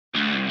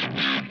The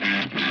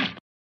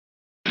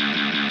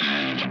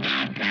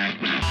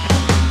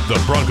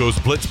Broncos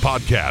Blitz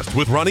Podcast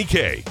with Ronnie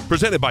K.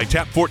 Presented by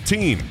Tap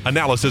 14.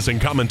 Analysis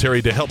and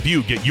commentary to help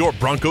you get your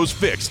Broncos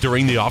fix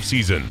during the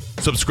offseason.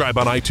 Subscribe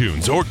on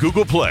iTunes or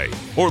Google Play.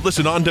 Or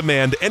listen on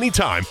demand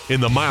anytime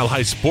in the Mile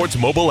High Sports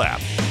mobile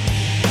app.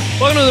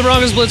 Welcome to the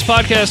Broncos Blitz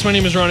Podcast. My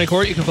name is Ronnie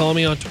Court. You can follow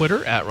me on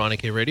Twitter at Ronnie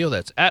K Radio.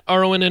 That's at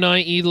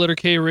RONNIE, the letter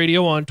K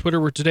Radio on Twitter.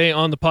 Where today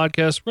on the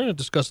podcast, we're going to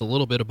discuss a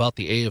little bit about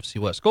the AFC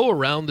West. Go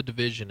around the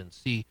division and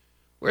see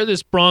where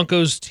this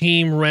Broncos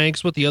team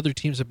ranks, what the other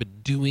teams have been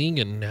doing,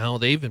 and how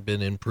they've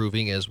been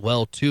improving as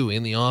well, too,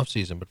 in the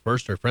offseason. But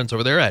first, our friends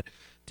over there at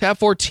Tap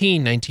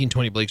 14,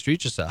 1920 Blake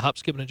Street, just a hop,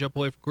 skip, and a jump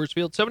away from Coors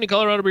Field. 70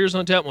 Colorado beers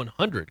on tap,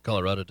 100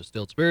 Colorado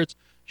distilled spirits.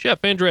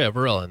 Chef Andrea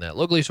Varela and that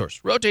locally sourced,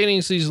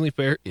 rotating seasonally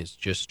fare is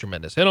just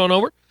tremendous. Head on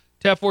over,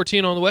 Tap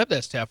 14 on the web.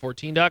 That's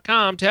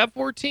tap14.com,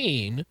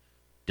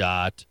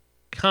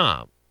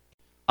 tap14.com.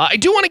 I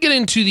do want to get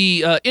into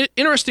the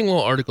interesting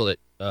little article that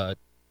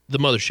the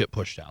mothership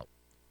pushed out.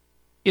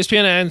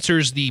 ESPN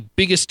answers the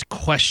biggest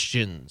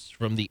questions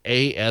from the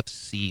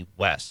AFC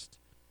West,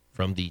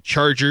 from the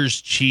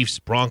Chargers, Chiefs,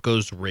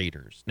 Broncos,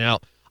 Raiders. Now,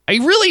 I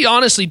really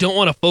honestly don't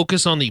want to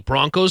focus on the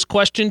Broncos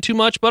question too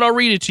much, but I'll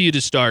read it to you to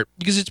start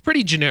because it's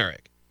pretty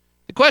generic.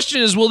 The question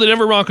is, will the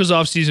Denver Broncos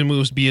offseason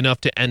moves be enough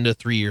to end a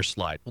 3-year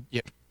slide? Well,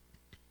 yeah.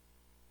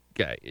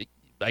 Okay,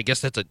 I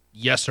guess that's a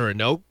yes or a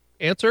no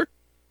answer.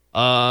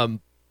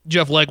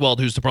 Jeff Legwald,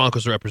 who's the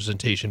Broncos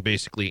representation,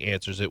 basically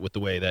answers it with the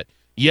way that,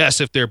 yes,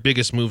 if their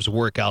biggest moves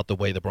work out the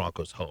way the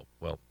Broncos hope.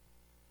 Well,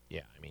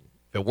 yeah, I mean,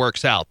 if it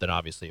works out, then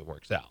obviously it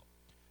works out.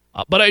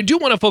 But I do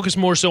want to focus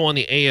more so on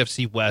the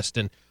AFC West,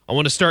 and I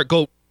want to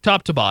go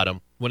top to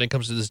bottom when it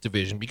comes to this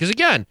division, because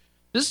again,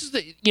 this is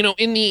the,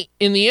 in the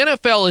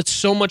NFL, it's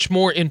so much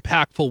more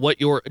impactful what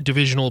your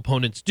divisional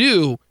opponents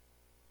do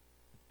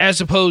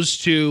as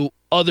opposed to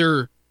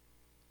other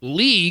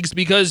leagues,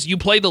 because you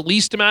play the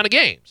least amount of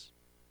games.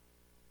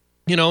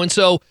 And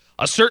so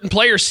a certain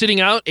player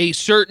sitting out a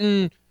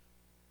certain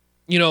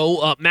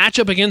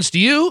matchup against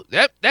you,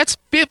 that's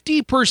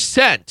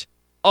 50%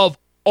 of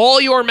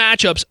all your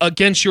matchups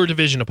against your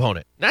division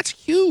opponent. That's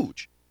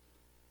huge.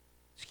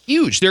 It's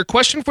huge. Their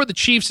question for the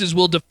Chiefs is,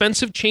 will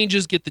defensive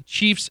changes get the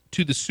Chiefs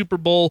to the Super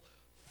Bowl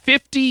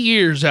 50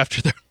 years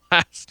after their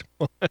last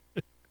one?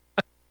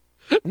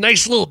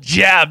 Nice little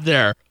jab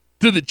there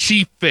to the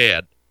Chief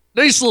fan.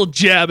 Nice little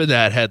jab in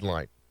that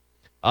headline.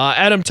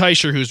 Adam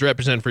Teicher, who's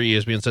representing for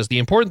ESPN, says the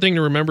important thing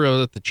to remember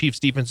about the Chiefs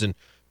defense in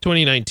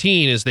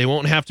 2019 is they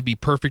won't have to be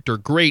perfect or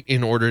great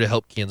in order to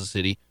help Kansas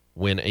City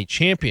win a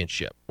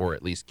championship, or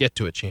at least get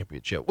to a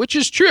championship, which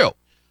is true.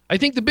 I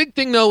think the big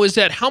thing, though, is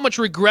that how much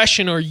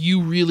regression are you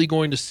really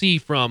going to see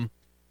from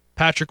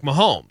Patrick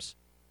Mahomes?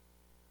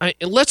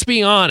 Let's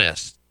be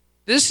honest.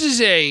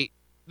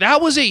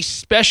 That was a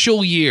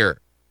special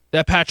year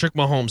that Patrick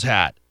Mahomes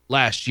had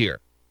last year.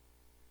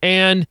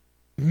 And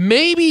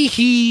maybe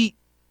he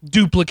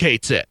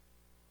duplicates it.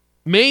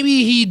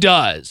 Maybe he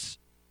does.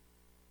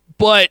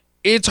 But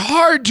it's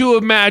hard to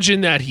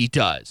imagine that he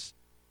does.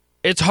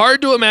 It's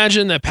hard to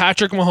imagine that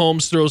Patrick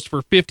Mahomes throws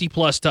for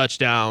 50-plus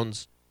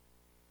touchdowns,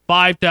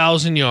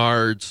 5,000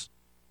 yards,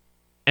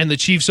 and the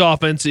Chiefs'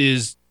 offense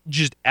is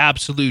just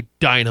absolute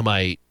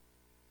dynamite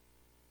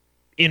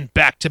in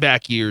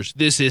back-to-back years.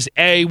 This is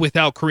A,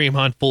 without Kareem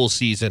Hunt full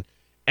season,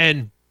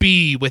 and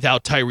B,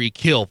 without Tyreek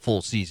Hill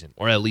full season,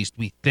 or at least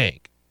we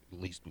think. At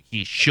least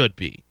he should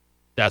be.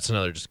 That's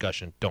another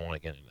discussion. Don't want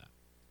to get into that.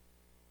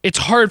 It's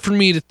hard for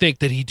me to think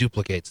that he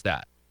duplicates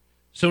that.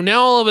 So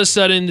now all of a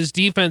sudden this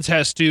defense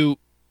has to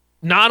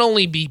not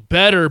only be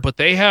better, but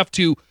they have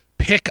to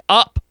pick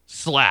up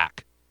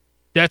slack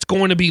that's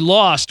going to be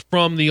lost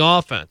from the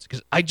offense,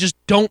 because I just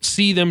don't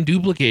see them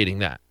duplicating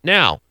that.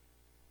 Now,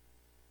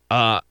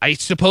 I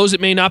suppose it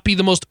may not be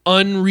the most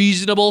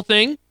unreasonable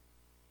thing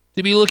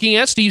to be looking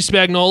at. Steve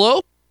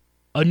Spagnuolo,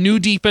 a new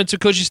defensive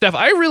coaching staff.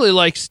 I really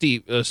like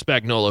Steve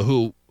Spagnuolo,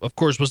 who, of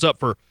course, was up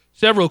for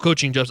several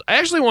coaching jobs. I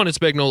actually wanted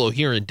Spagnuolo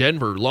here in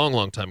Denver a long,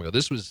 long time ago.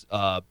 This was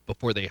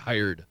before they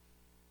hired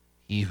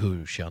he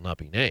who shall not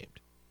be named.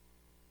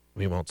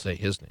 We won't say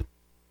his name.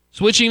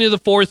 Switching to the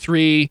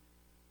 4-3,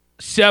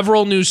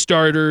 several new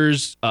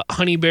starters,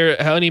 Honey Badger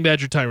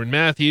Tyrann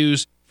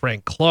Matthews,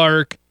 Frank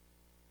Clark.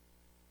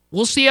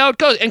 We'll see how it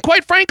goes. And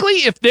quite frankly,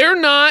 if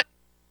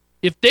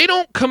they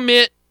don't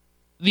commit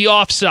the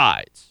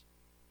offsides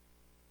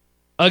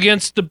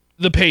against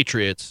the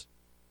Patriots,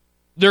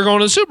 they're going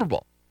to the Super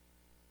Bowl.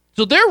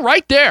 So they're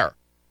right there.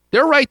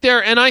 They're right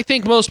there, and I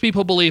think most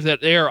people believe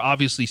that they are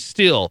obviously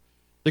still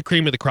the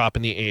cream of the crop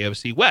in the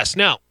AFC West.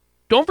 Now,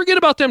 don't forget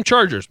about them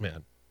Chargers,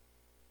 man.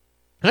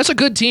 That's a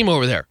good team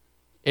over there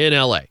in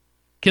LA.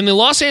 Can the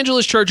Los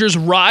Angeles Chargers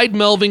ride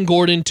Melvin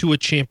Gordon to a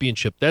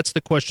championship? That's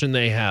the question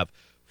they have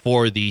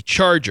for the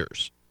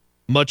Chargers.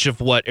 Much of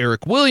what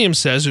Eric Williams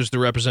says, who's the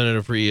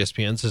representative for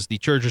ESPN, says the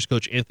Chargers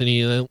coach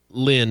Anthony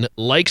Lynn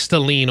likes to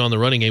lean on the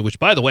running game, which,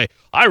 by the way,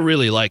 I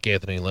really like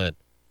Anthony Lynn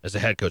as a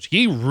head coach.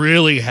 He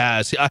really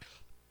has.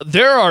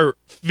 there are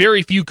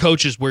very few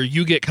coaches where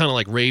you get kind of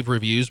like rave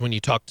reviews when you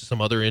talk to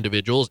some other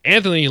individuals.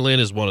 Anthony Lynn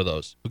is one of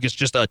those who gets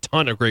just a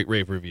ton of great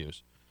rave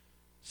reviews.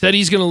 Said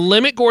he's going to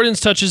limit Gordon's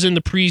touches in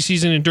the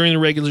preseason and during the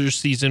regular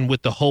season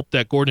with the hope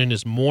that Gordon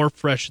is more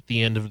fresh at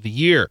the end of the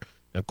year.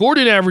 Now,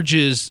 Gordon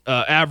averaged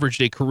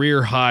a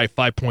career-high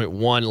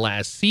 5.1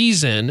 last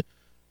season.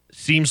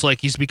 Seems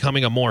like he's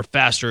becoming a more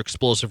faster,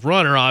 explosive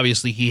runner.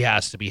 Obviously, he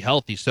has to be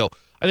healthy. So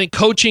I think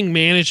coaching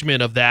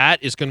management of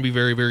that is going to be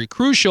very, very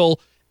crucial,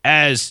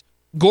 as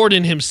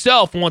Gordon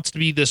himself wants to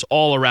be this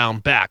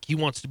all-around back. He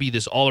wants to be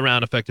this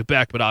all-around effective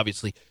back, but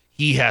obviously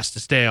he has to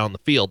stay on the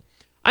field.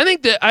 I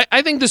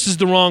think this is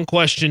the wrong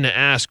question to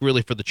ask,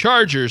 really, for the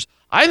Chargers.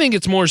 I think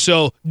it's more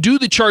so, do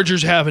the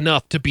Chargers have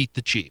enough to beat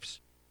the Chiefs?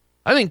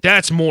 I think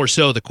that's more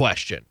so the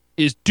question,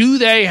 is do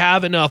they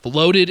have enough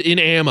loaded in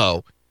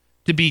ammo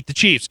to beat the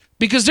Chiefs?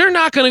 Because they're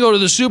not going to go to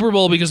the Super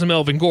Bowl because of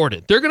Melvin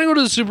Gordon. They're going to go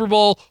to the Super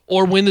Bowl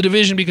or win the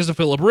division because of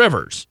Phillip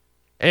Rivers.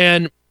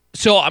 And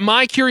so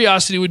my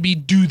curiosity would be,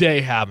 do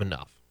they have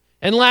enough?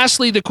 And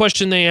lastly, the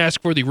question they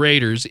ask for the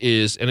Raiders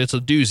is, and it's a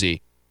doozy,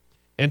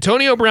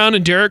 Antonio Brown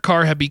and Derek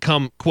Carr have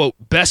become, quote,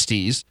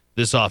 besties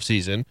this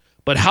offseason,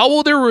 but how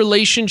will their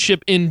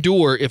relationship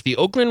endure if the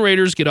Oakland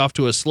Raiders get off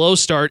to a slow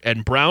start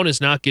and Brown is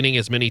not getting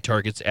as many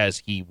targets as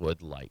he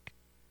would like?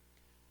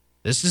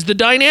 This is the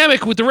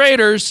dynamic with the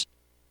Raiders.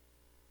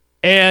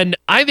 And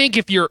I think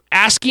if you're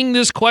asking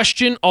this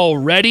question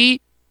already,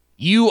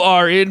 you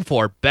are in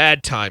for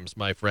bad times,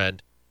 my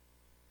friend.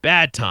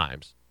 Bad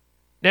times.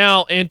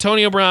 Now,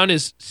 Antonio Brown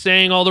is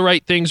saying all the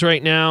right things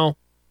right now.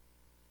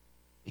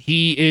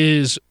 He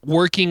is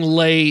working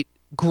late,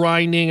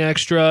 grinding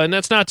extra, and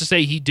that's not to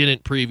say he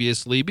didn't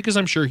previously, because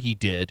I'm sure he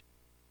did.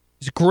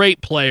 He's a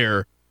great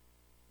player,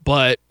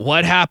 but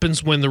what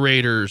happens when the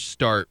Raiders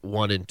start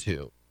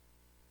 1-2,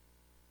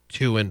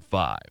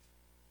 2-5?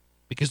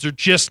 Because they're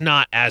just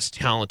not as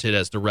talented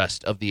as the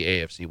rest of the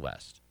AFC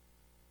West.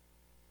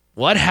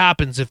 What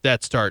happens if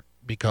that start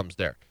becomes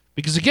there?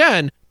 Because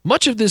again,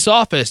 much of this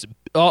offense,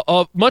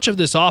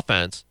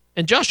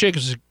 and Josh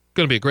Jacobs is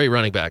going to be a great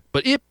running back,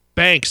 but it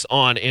banks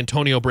on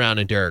Antonio Brown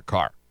and Derek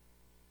Carr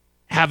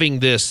having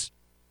this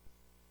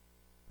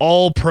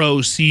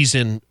all-pro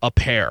season a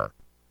pair.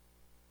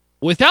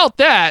 Without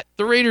that,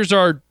 the Raiders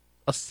are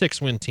a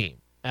 6-win team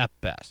at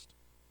best.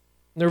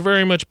 They're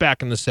very much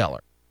back in the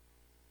cellar.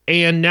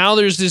 And now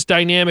there's this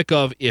dynamic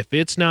of, if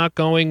it's not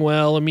going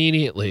well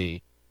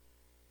immediately,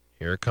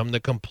 here come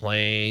the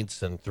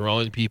complaints and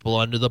throwing people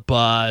under the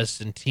bus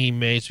and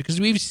teammates,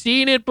 because we've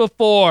seen it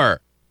before.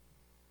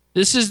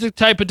 This is the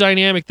type of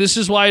dynamic. This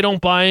is why I don't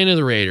buy into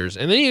the Raiders.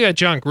 And then you got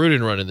John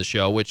Gruden running the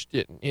show, which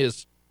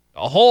is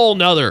a whole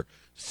nother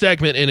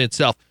segment in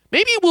itself.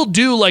 Maybe we'll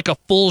do like a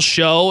full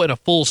show and a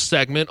full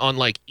segment on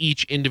like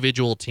each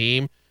individual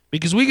team,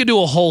 because we could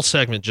do a whole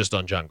segment just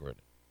on John Gruden.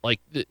 Like,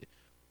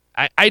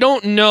 I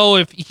don't know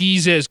if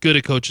he's as good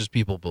a coach as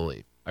people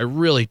believe. I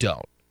really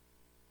don't.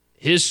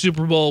 His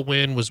Super Bowl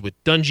win was with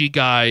Dungy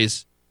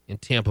guys in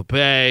Tampa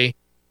Bay.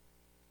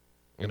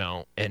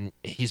 And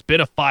he's been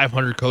a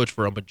 500 coach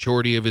for a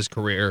majority of his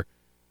career.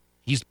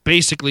 He's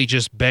basically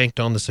just banked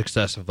on the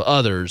success of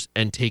others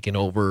and taken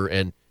over,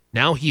 and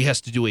now he has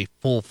to do a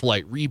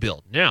full-flight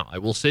rebuild. Now, I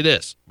will say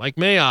this. Mike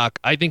Mayock,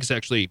 I think, is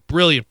actually a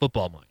brilliant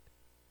football mind.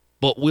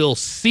 But we'll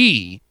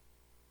see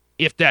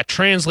if that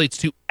translates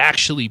to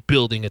actually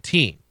building a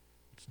team.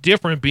 It's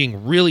different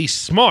being really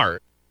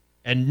smart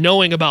and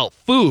knowing about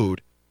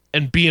food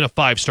and being a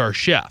 5-star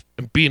chef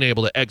and being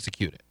able to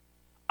execute it.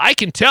 I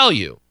can tell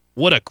you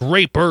what a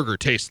great burger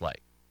tastes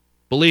like.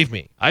 Believe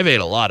me, I've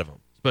ate a lot of them,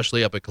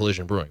 especially up at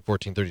Collision Brewing,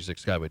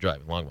 1436 Skyway Drive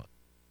in Longmont.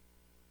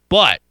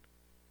 But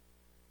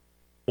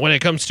when it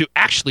comes to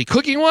actually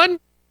cooking one,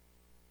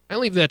 I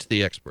leave that to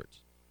the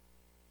experts.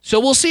 So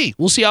we'll see.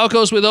 We'll see how it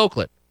goes with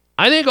Oakland.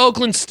 I think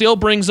Oakland still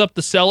brings up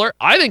the cellar.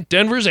 I think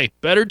Denver's a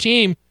better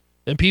team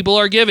than people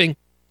are giving.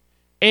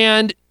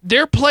 And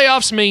their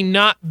playoffs may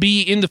not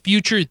be in the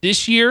future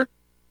this year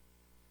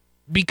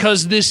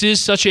because this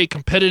is such a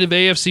competitive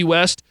AFC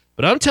West.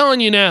 But I'm telling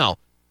you now,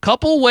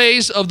 couple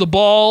ways of the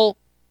ball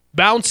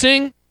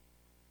bouncing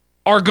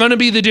are going to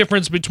be the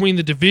difference between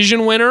the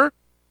division winner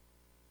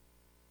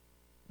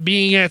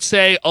being at,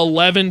 say,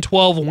 11,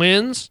 12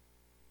 wins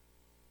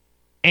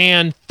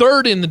and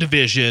third in the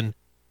division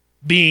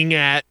being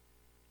at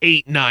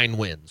 8, 9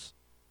 wins.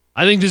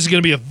 I think this is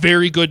going to be a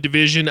very good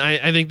division.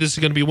 I think this is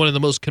going to be one of the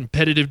most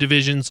competitive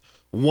divisions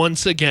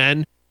once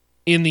again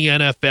in the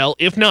NFL,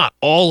 if not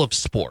all of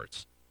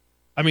sports.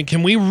 I mean,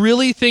 can we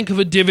really think of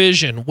a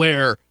division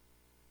where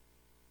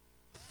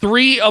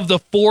 3 of the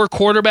 4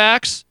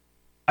 quarterbacks,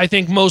 I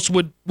think most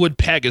would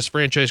peg as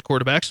franchise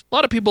quarterbacks? A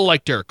lot of people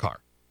like Derek Carr.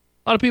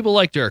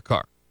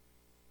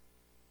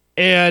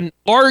 And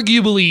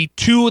arguably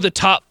 2 of the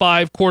top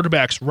 5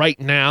 quarterbacks right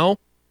now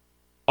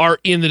are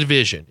in the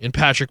division, in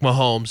Patrick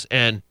Mahomes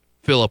and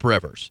Phillip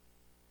Rivers.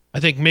 I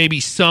think maybe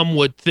some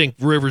would think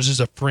Rivers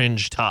is a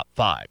fringe top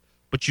 5.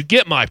 But you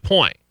get my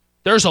point.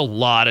 There's a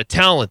lot of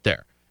talent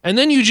there. And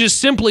then you just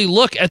simply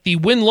look at the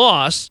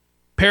win-loss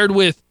paired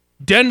with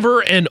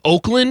Denver and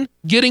Oakland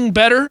getting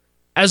better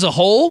as a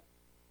whole.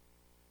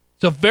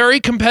 It's a very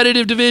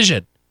competitive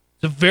division.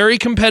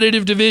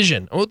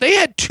 Oh, they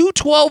had two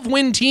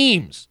 12-win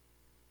teams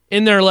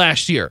in there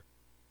last year.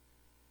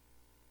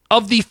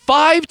 Of the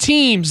 5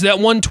 teams that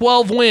won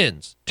 12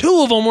 wins,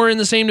 2 of them were in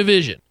the same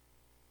division.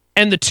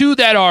 And the 2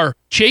 that are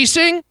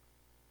chasing,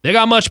 they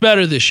got much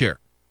better this year.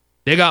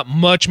 They got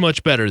much,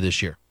 much better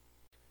this year.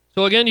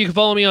 So again, you can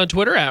follow me on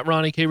Twitter at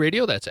Ronnie K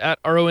Radio. That's at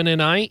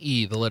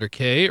RONNIE, the letter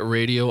K,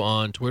 radio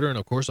on Twitter. And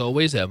of course,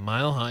 always at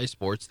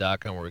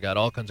milehighsports.com, where we got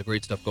all kinds of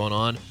great stuff going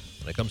on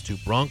when it comes to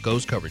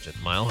Broncos coverage at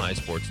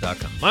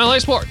milehighsports.com.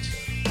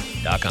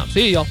 Milehighsports.com.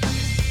 See you,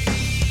 y'all.